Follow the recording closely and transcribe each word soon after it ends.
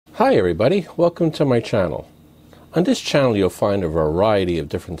Hi everybody, welcome to my channel. On this channel you'll find a variety of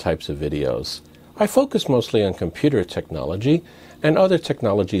different types of videos. I focus mostly on computer technology and other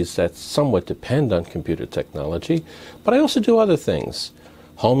technologies that somewhat depend on computer technology, but I also do other things.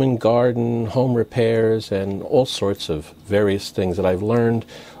 Home and garden, home repairs, and all sorts of various things that I've learned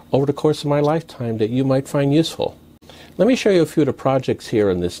over the course of my lifetime that you might find useful. Let me show you a few of the projects here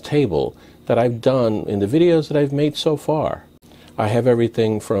on this table that I've done in the videos that I've made so far. I have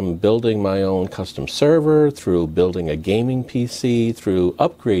everything from building my own custom server, through building a gaming PC, through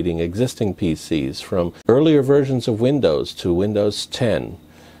upgrading existing PCs, from earlier versions of Windows to Windows 10,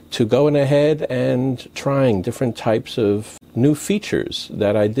 to going ahead and trying different types of new features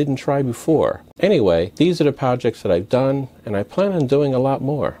that I didn't try before. Anyway, these are the projects that I've done, and I plan on doing a lot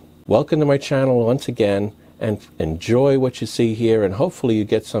more. Welcome to my channel once again, and enjoy what you see here, and hopefully you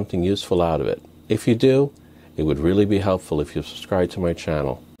get something useful out of it. If you do, it would really be helpful if you subscribe to my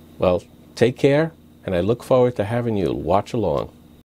channel. Well, take care, and I look forward to having you watch along.